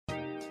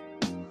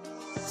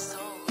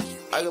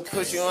I could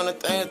push you on a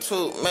thing or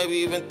two, maybe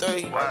even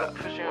three.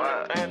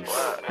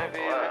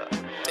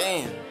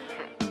 Damn.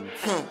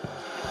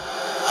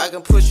 I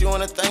can push you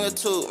on a thing or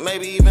two,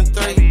 maybe even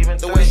three.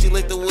 The way she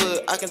lick the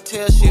wood, I can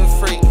tell she a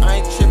freak. I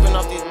ain't tripping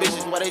off these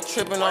bitches, why they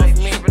tripping off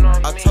me?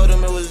 I told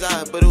them it was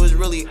I, but it was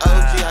really OG.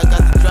 I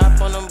got the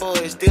drop on them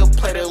boys, still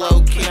played it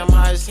low key. I'm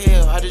high as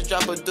hell, I just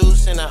drop a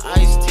deuce in an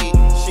iced tea.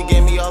 She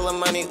gave me all the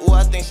money, ooh,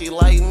 I think she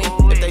like me.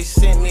 If they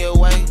sent me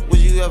away, would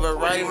you ever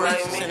write me?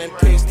 She sending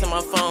pics to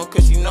my phone,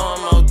 cause she know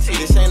I'm OT.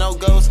 This ain't no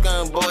ghost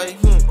gun, boy,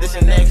 this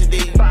an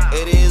XD.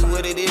 It is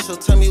what it is, so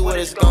tell me what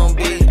it's gon'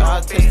 be.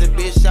 I'll test the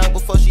bitch out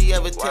before she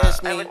ever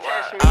test me.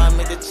 I'll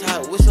make the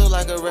child whistle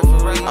like a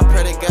referee. I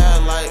pray to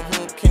God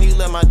like, can you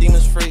let my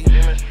demons free?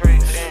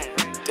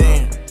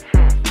 Damn.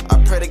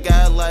 I pray to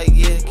God like,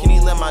 yeah, can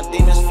you let my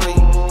demons free?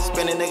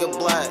 Spin a nigga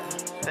black,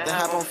 then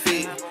hop on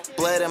feet.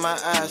 Blood in my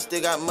eyes,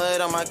 still got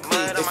mud on my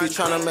cleats. If you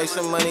tryna make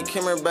some money,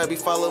 come here, baby,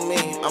 follow me.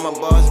 I'm a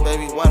boss,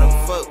 baby, why the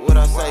fuck would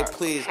I say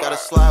please? Gotta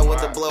slide with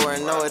the blower,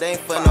 no, it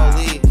ain't for no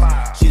leads.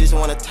 She just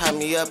wanna tie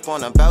me up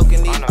on a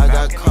balcony. I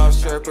got cough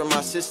syrup in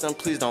my system,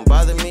 please don't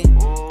bother me.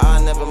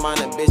 I never mind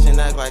a bitch and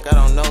act like I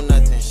don't know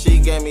nothing. She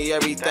gave me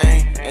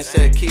everything and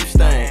said keep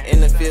staying. In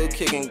the field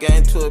kicking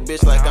game to a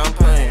bitch like I'm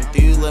playing.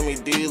 Do you love me,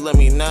 do you love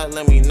me not?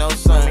 Let me know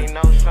something.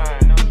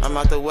 I'm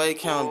out the way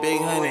counting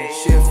big honey.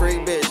 She a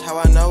freak bitch, how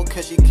I know?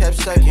 Cause she kept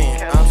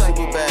sucking. I'm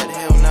super bad,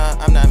 hell nah,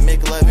 I'm not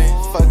Mick Levin.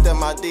 Fucked up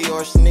my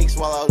Dior sneaks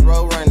while I was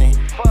road running.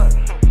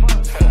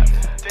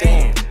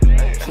 Damn.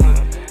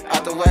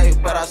 Out the way,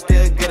 but I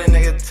still get a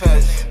nigga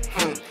touch.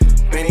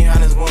 Benny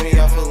Hunters want me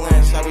out for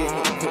lunch. I be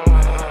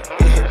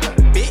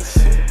bitch.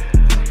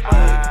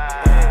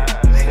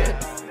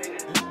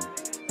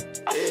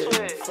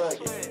 Yeah,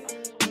 fuck it.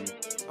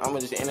 I'ma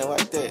just end it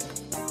like that.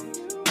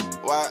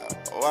 Why?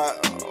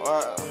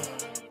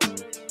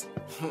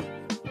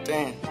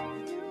 Damn.